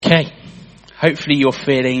Hopefully you're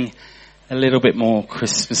feeling a little bit more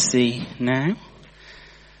Christmassy now.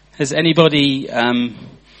 Has anybody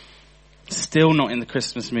still not in the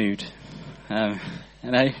Christmas mood? No?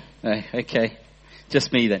 No? Okay.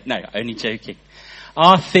 Just me then. No, only joking.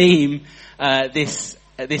 Our theme this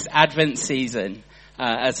Advent season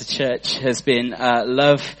as a church has been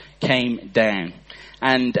Love Came Down.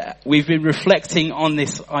 And we've been reflecting on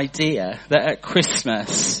this idea that at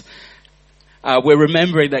Christmas we're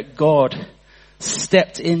remembering that God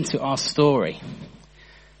stepped into our story.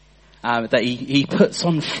 That he puts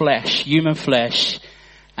on flesh, human flesh,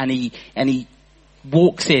 and he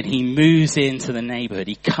walks in, he moves into the neighborhood.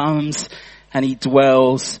 He comes and he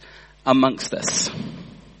dwells amongst us.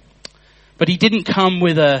 But he didn't come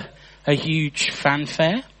with a huge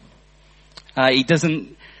fanfare. He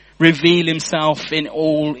doesn't reveal himself in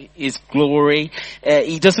all his glory.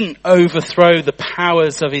 He doesn't overthrow the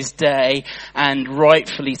powers of his day and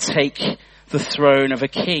rightfully take the throne of a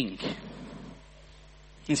king.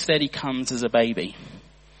 Instead, he comes as a baby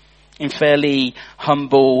in fairly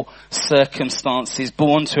humble circumstances,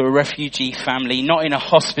 born to a refugee family, not in a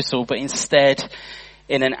hospital, but instead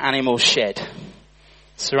in an animal shed,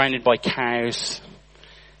 surrounded by cows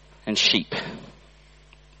and sheep.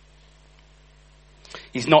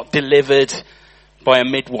 He's not delivered by a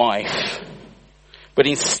midwife, but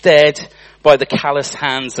instead by the callous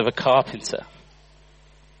hands of a carpenter.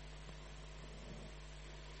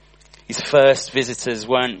 His first visitors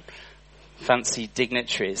weren't fancy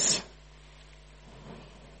dignitaries,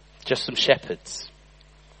 just some shepherds.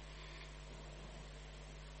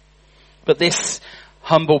 But this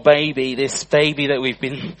humble baby, this baby that we've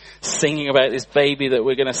been singing about, this baby that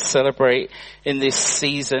we're going to celebrate in this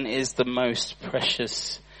season, is the most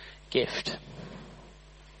precious gift.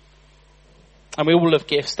 And we all love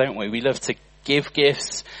gifts, don't we? We love to give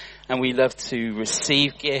gifts and we love to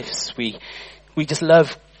receive gifts. We just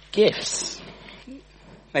love gifts.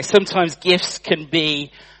 Now, sometimes gifts can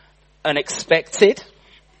be unexpected.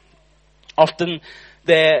 Often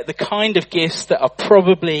they're the kind of gifts that are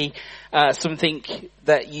probably something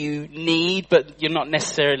that you need, but you're not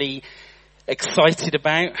necessarily excited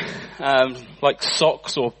about, like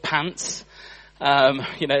socks or pants.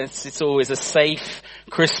 It's always a safe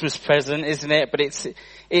Christmas present, isn't it? But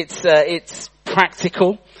it's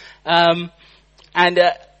practical, and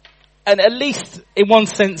at least in one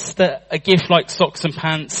sense that a gift like socks and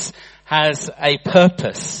pants has a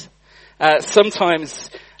purpose. Sometimes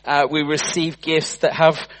we receive gifts that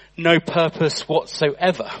have no purpose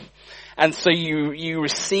whatsoever. And so you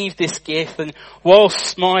receive this gift, and while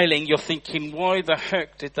smiling, you're thinking, why the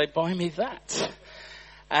heck did they buy me that?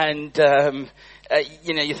 And,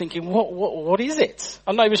 you're thinking, what is it?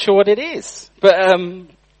 I'm not even sure what it is. But,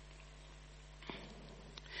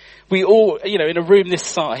 we all, in a room this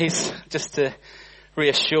size, just to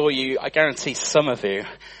reassure you, I guarantee some of you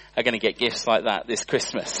are going to get gifts like that this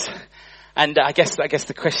Christmas. And I guess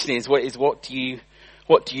the question is, what do you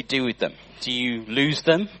do with them? Do you lose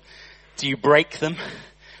them? Do you break them?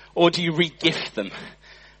 Or do you re-gift them?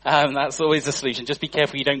 That's always the solution. Just be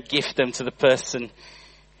careful you don't gift them to the person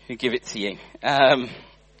who give it to you. But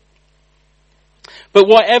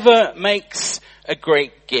whatever makes a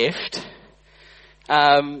great gift,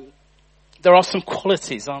 there are some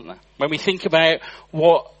qualities, aren't there? When we think about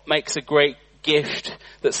what makes a great gift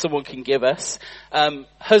that someone can give us,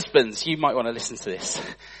 husbands, you might want to listen to this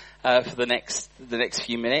for the next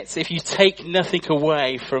few minutes. If you take nothing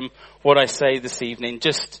away from what I say this evening,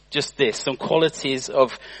 just this, some qualities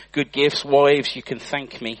of good gifts. Wives, you can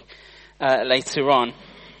thank me later on.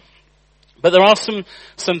 But there are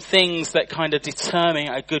some things that kind of determine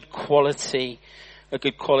a good quality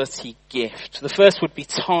gift. The first would be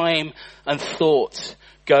time and thought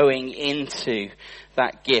going into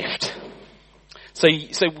that gift. So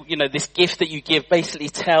this gift that you give basically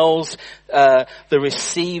tells the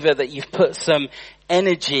receiver that you've put some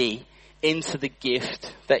energy into the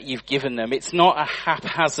gift that you've given them. It's not a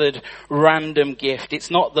haphazard, random gift.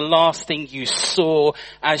 It's not the last thing you saw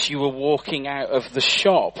as you were walking out of the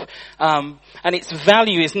shop. And its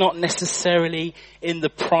value is not necessarily in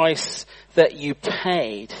the price that you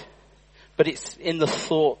paid, but it's in the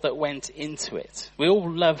thought that went into it. We all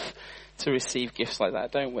love to receive gifts like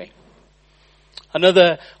that, don't we?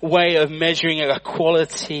 Another way of measuring a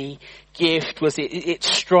quality gift was it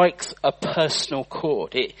strikes a personal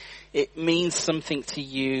chord. It means something to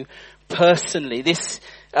you personally. This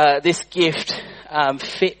gift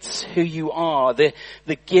fits who you are. The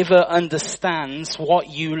giver understands what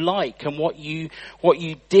you like and what you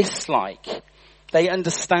dislike. They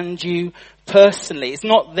understand you personally. It's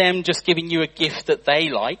not them just giving you a gift that they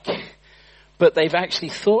like, but they've actually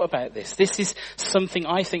thought about this. This is something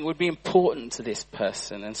I think would be important to this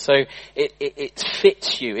person. And so it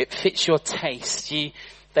fits you. It fits your taste.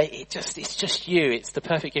 It's just you. It's the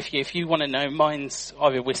perfect gift for you. If you want to know, mine's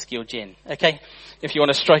either whiskey or gin. Okay? If you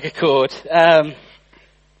want to strike a chord.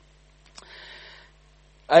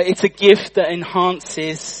 It's a gift that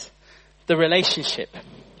enhances the relationship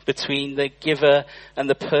between the giver and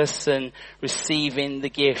the person receiving the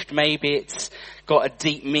gift. Maybe it's got a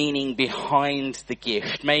deep meaning behind the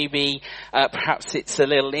gift. Maybe perhaps it's a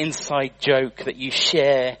little inside joke that you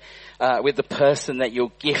share with the person that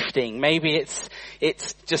you're gifting. Maybe it's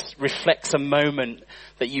just reflects a moment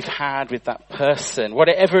that you've had with that person.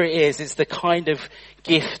 Whatever it is, it's the kind of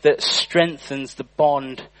gift that strengthens the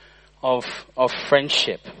bond of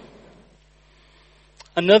friendship.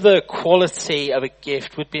 Another quality of a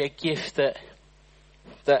gift would be a gift that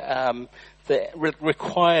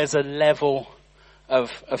requires a level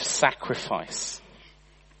of sacrifice.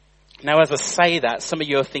 Now, as I say that, some of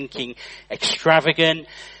you are thinking extravagant,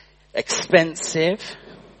 expensive.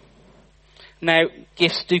 Now,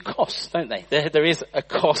 gifts do cost, don't they? There is a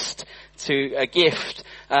cost to a gift.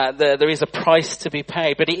 There is a price to be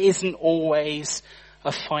paid, but it isn't always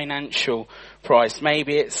a financial price.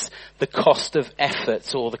 Maybe it's the cost of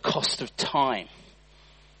effort or the cost of time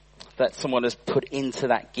that someone has put into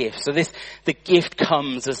that gift. So the gift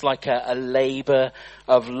comes as like a labor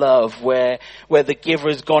of love where the giver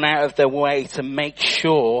has gone out of their way to make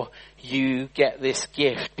sure you get this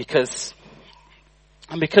gift because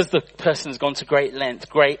the person has gone to great length,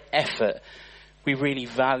 great effort. We really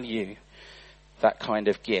value that kind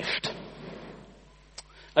of gift.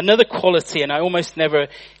 Another quality, and I almost never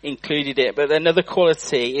included it, but another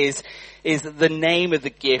quality is the name of the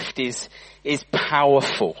gift is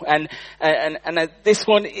powerful. And this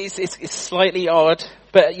one is slightly odd,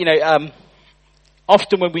 but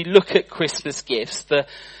often when we look at Christmas gifts, the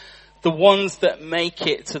ones that make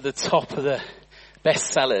it to the top of the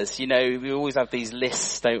bestsellers, we always have these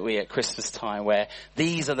lists, don't we, at Christmas time where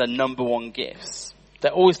these are the number one gifts.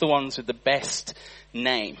 They're always the ones with the best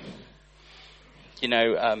name.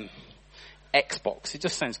 Xbox. It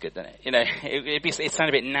just sounds good, doesn't it? It'd sound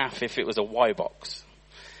a bit naff if it was a Y box.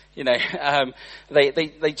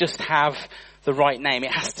 They just have the right name.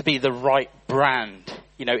 It has to be the right brand.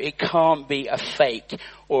 It can't be a fake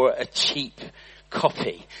or a cheap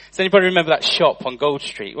copy. Does anybody remember that shop on Gold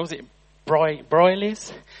Street? What was it?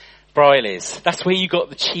 Briley's? Briley's. That's where you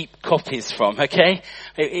got the cheap copies from, okay?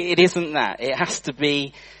 It isn't that. It has to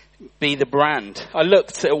be the brand. I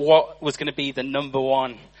looked at what was going to be the number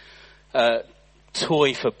one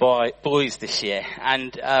toy for boys this year,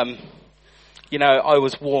 and I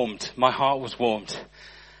was warmed. My heart was warmed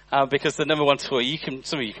because the number one toy,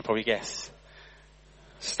 some of you can probably guess,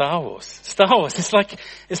 Star Wars.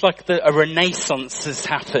 It's like a renaissance has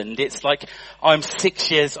happened. It's like I'm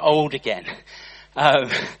 6 years old again.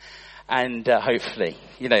 And hopefully,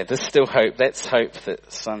 there's still hope. Let's hope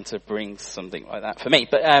that Santa brings something like that for me.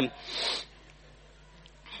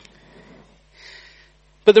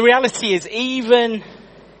 But the reality is, even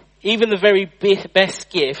the very best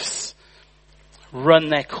gifts run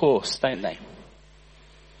their course, don't they?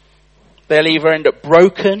 They'll either end up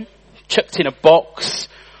broken, chucked in a box,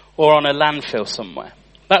 or on a landfill somewhere.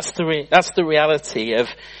 That's the reality of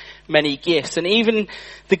many gifts. And even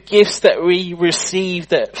the gifts that we receive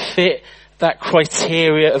that fit that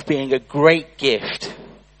criteria of being a great gift,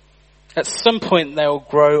 at some point they'll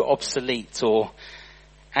grow obsolete or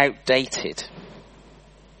outdated.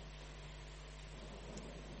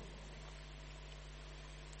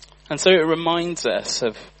 And so it reminds us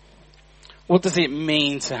of what does it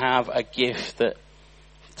mean to have a gift that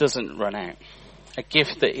doesn't run out, a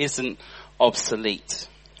gift that isn't obsolete,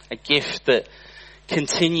 a gift that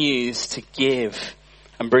continues to give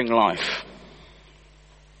and bring life.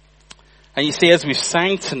 And you see, as we've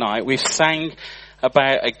sang tonight, we've sang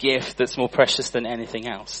about a gift that's more precious than anything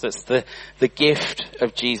else. That's the gift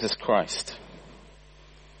of Jesus Christ.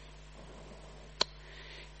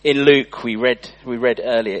 In Luke, we read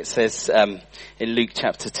earlier, it says in Luke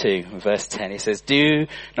chapter 2, verse 10, it says, "Do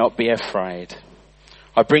not be afraid.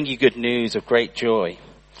 I bring you good news of great joy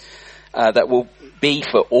that will be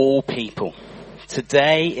for all people.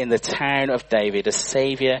 Today in the town of David, a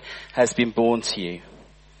Saviour has been born to you.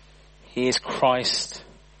 He is Christ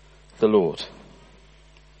the Lord."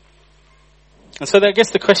 And so I guess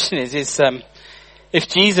the question is if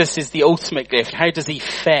Jesus is the ultimate gift, how does he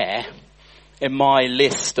fare in my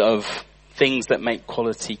list of things that make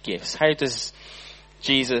quality gifts? How does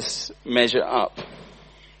Jesus measure up?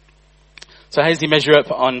 So how does he measure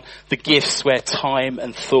up on the gifts where time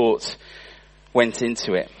and thought went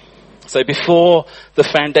into it? So before the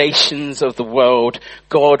foundations of the world,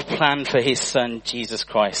 God planned for his son, Jesus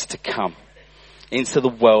Christ, to come into the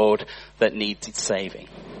world that needed saving.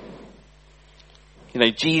 You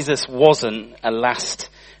know, Jesus wasn't a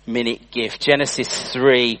last-minute gift. Genesis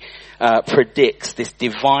 3 predicts this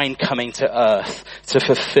divine coming to earth to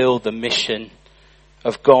fulfill the mission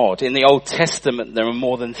of God. In the Old Testament, there are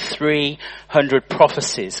more than 300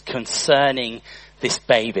 prophecies concerning this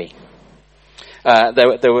baby.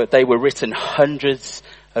 They were written hundreds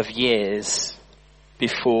of years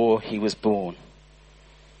before he was born.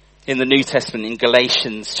 In the New Testament, in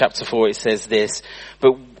Galatians chapter 4, it says this,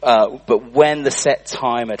 but when the set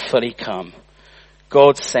time had fully come,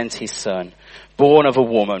 God sent his son, born of a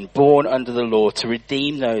woman, born under the law, to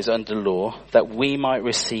redeem those under law, that we might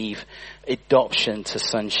receive adoption to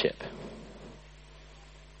sonship.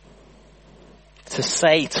 To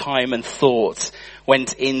say time and thought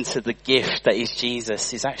went into the gift that is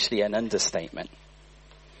Jesus is actually an understatement.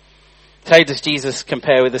 How does Jesus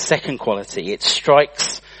compare with the second quality? It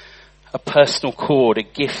strikes a personal chord, a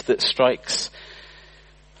gift that strikes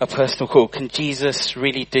a personal chord. Can Jesus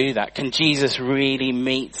really do that? Can Jesus really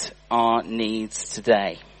meet our needs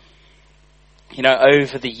today? You know,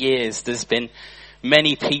 over the years, there's been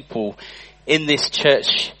many people in this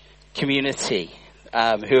church community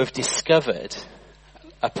who have discovered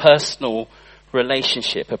a personal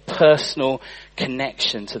relationship, a personal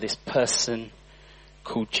connection to this person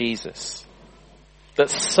called Jesus.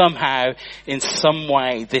 That somehow, in some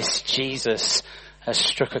way, this Jesus has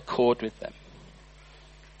struck a chord with them.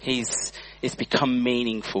 It's become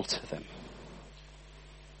meaningful to them.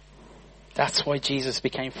 That's why Jesus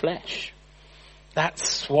became flesh.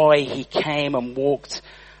 That's why he came and walked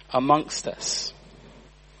amongst us.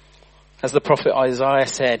 As the prophet Isaiah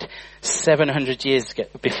said, 700 years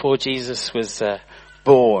before Jesus was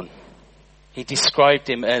born, he described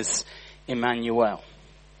him as Emmanuel,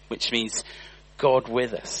 which means God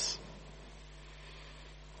with us.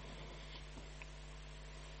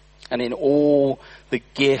 And in all the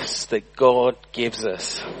gifts that God gives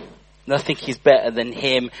us, nothing is better than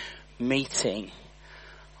him meeting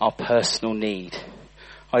our personal need.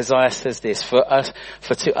 Isaiah says this, for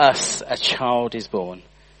to us a child is born,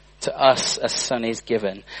 to us a son is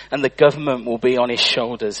given, and the government will be on his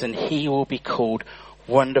shoulders, and he will be called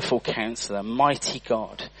Wonderful Counselor, Mighty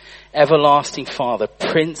God, Everlasting Father,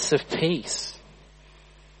 Prince of Peace.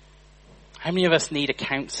 How many of us need a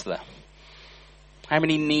counsellor? How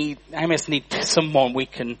many of us need someone we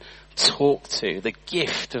can talk to, the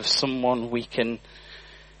gift of someone we can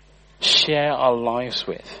share our lives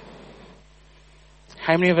with?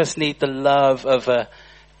 How many of us need the love of an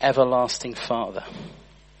everlasting Father?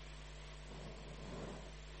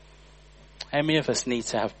 How many of us need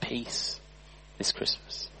to have peace this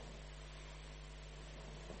Christmas?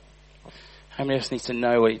 How many of us need to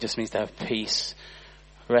know what it just means to have peace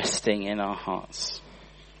resting in our hearts?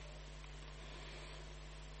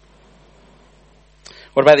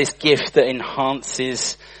 What about this gift that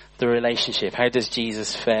enhances the relationship? How does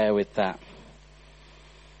Jesus fare with that?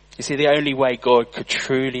 You see, the only way God could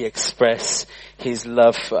truly express his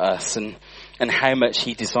love for us and how much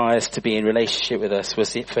he desires to be in relationship with us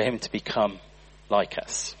was it for him to become like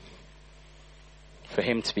us. For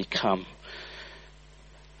him to become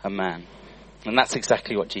a man. And that's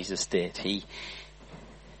exactly what Jesus did. He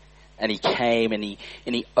came and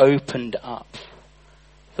he opened up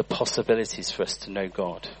the possibilities for us to know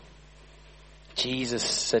God. Jesus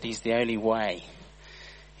said he's the only way.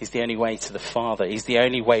 He's the only way to the Father. He's the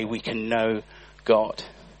only way we can know God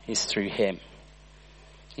is through him.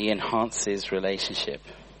 He enhances relationship.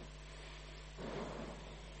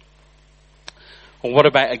 Well, what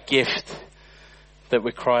about a gift that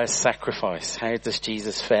requires sacrifice? How does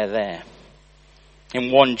Jesus fare there?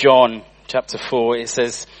 In 1 John chapter 4, it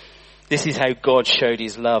says, this is how God showed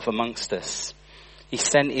his love amongst us. He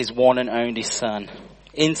sent his one and only Son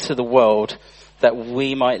into the world that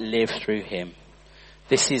we might live through him.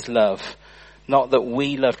 This is love, not that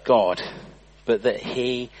we loved God, but that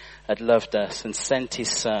he had loved us and sent his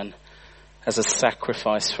Son as a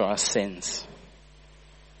sacrifice for our sins.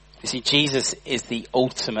 You see, Jesus is the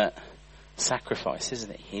ultimate sacrifice,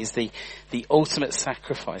 isn't he? He's the ultimate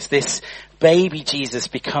sacrifice. This baby Jesus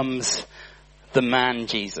becomes the man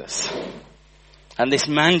Jesus. And this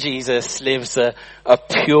man Jesus lives a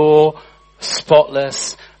pure,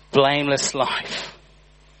 spotless, blameless life.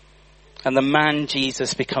 And the man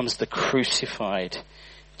Jesus becomes the crucified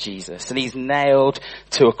Jesus. And he's nailed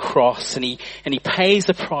to a cross. And he pays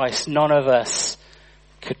a price none of us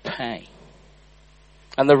could pay.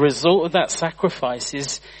 And the result of that sacrifice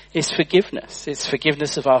is forgiveness. It's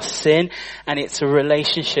forgiveness of our sin, and it's a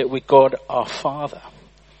relationship with God our Father.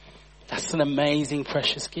 That's an amazing,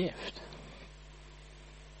 precious gift.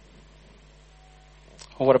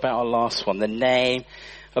 Or what about our last one? The name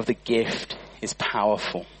of the gift is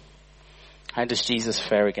powerful. How does Jesus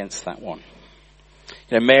fare against that one?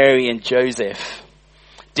 You know, Mary and Joseph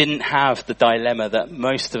didn't have the dilemma that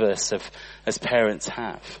most of us as parents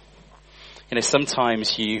have. You know,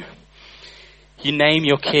 sometimes you name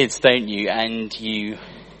your kids, don't you? And you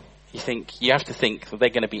have to think that they're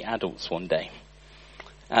going to be adults one day.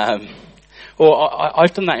 Or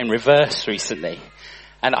I've done that in reverse recently,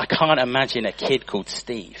 and I can't imagine a kid called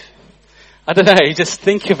Steve. I don't know, just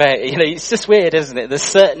think about it. You know, it's just weird, isn't it? There's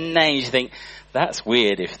certain names you think, that's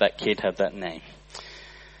weird if that kid had that name.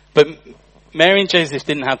 But Mary and Joseph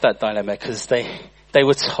didn't have that dilemma because they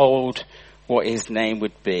were told what his name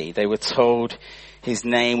would be. They were told his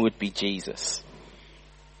name would be Jesus.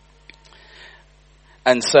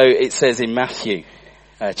 And so it says in Matthew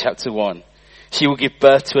chapter 1, she will give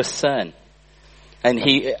birth to a son, and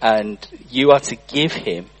you are to give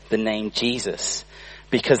him the name Jesus,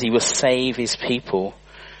 because he will save his people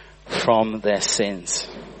from their sins.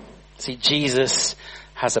 See, Jesus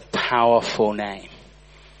has a powerful name.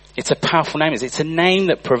 It's a powerful name. It's a name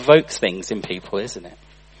that provokes things in people, isn't it?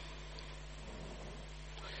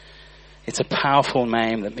 It's a powerful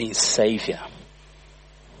name that means Saviour.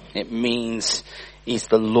 It means he's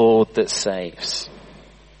the Lord that saves.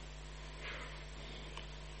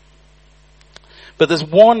 But there's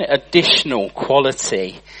one additional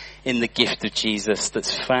quality in the gift of Jesus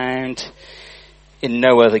that's found in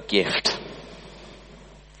no other gift.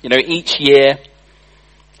 You know, each year,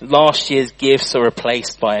 last year's gifts are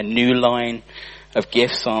replaced by a new line of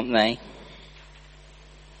gifts, aren't they?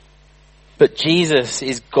 But Jesus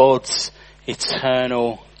is God's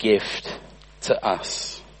eternal gift to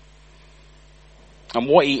us. And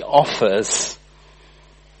what he offers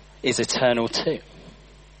is eternal too.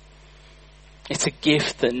 It's a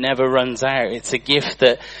gift that never runs out. It's a gift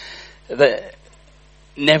that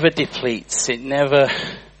never depletes. It never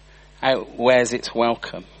outwears its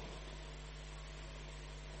welcome.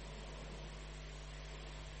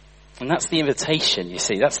 And that's the invitation, you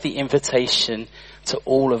see. That's the invitation to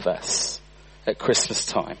all of us at Christmas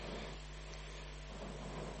time.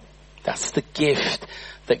 That's the gift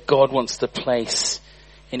that God wants to place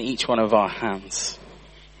in each one of our hands.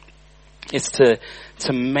 It's to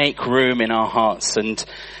make room in our hearts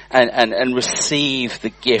and receive the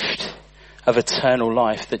gift of eternal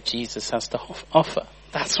life that Jesus has to offer.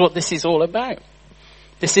 That's what this is all about.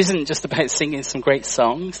 This isn't just about singing some great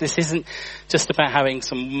songs. This isn't just about having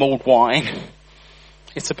some mulled wine.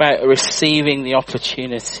 It's about receiving the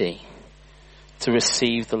opportunity to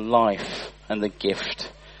receive the life and the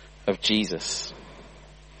gift of Jesus.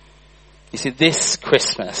 You see, this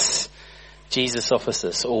Christmas, Jesus offers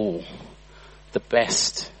us all the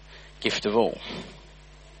best gift of all.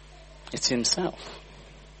 It's himself.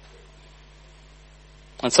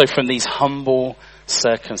 And so from these humble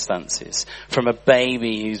circumstances, from a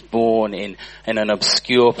baby who's born in an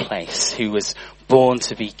obscure place, who was born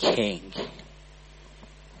to be king,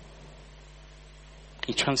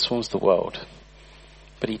 he transforms the world.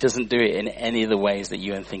 But he doesn't do it in any of the ways that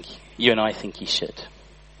you and I think he should.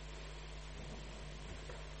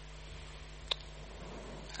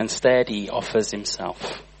 Instead, he offers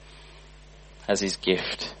himself as his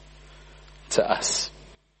gift to us.